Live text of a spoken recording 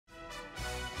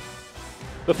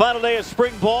The final day of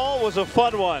spring ball was a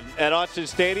fun one at Autzen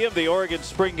Stadium, the Oregon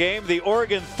spring game. The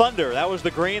Oregon Thunder, that was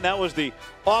the green, that was the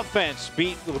offense,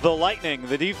 beat the Lightning,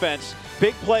 the defense.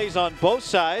 Big plays on both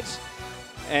sides.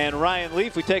 And Ryan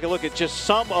Leaf, we take a look at just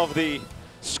some of the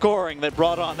scoring that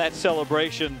brought on that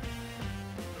celebration.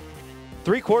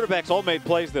 3 quarterbacks all made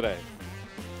plays today.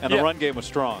 And the run game was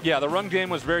strong. Yeah, the run game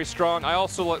was very strong. I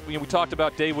also, we talked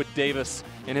about David Davis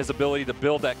and his ability to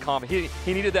build that confidence.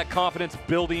 He needed that confidence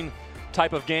building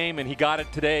type of game, and he got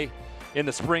it today in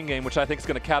the spring game, which I think is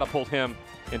going to catapult him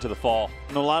into the fall.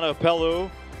 Nolana Pelu,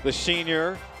 the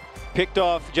senior, picked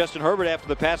off Justin Herbert after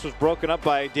the pass was broken up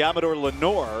by Diamador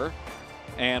Lenore,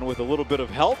 and with a little bit of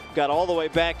help, got all the way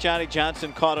back. Johnny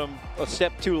Johnson caught him a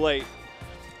step too late.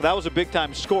 That was a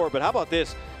big-time score, but how about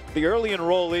this? The early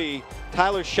enrollee,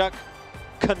 Tyler Shough,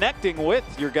 connecting with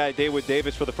your guy David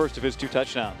Davis for the first of his 2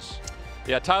 touchdowns.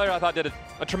 Yeah, Tyler, I thought, did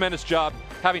a tremendous job.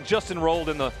 Having just enrolled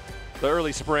in the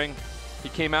early spring, he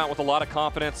came out with a lot of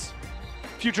confidence.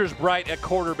 Future's bright at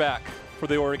quarterback for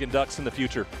the Oregon Ducks in the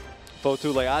future.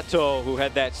 Fotuleato, who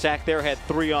had that sack there, had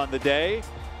 3 on the day.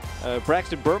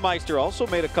 Braxton Burmeister also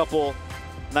made a couple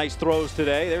nice throws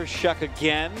today. There's Shough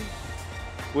again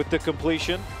with the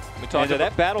completion. And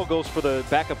that battle goes for the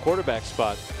backup quarterback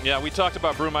spot. Yeah, we talked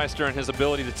about Burmeister and his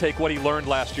ability to take what he learned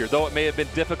last year. Though it may have been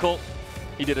difficult,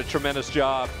 he did a tremendous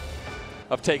job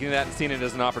of taking that and seeing it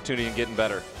as an opportunity and getting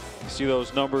better. You see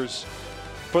those numbers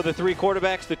for the 3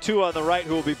 quarterbacks, the 2 on the right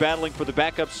who will be battling for the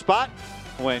backup spot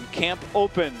when camp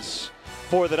opens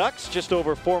for the Ducks, just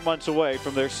over 4 months away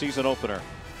from their season opener.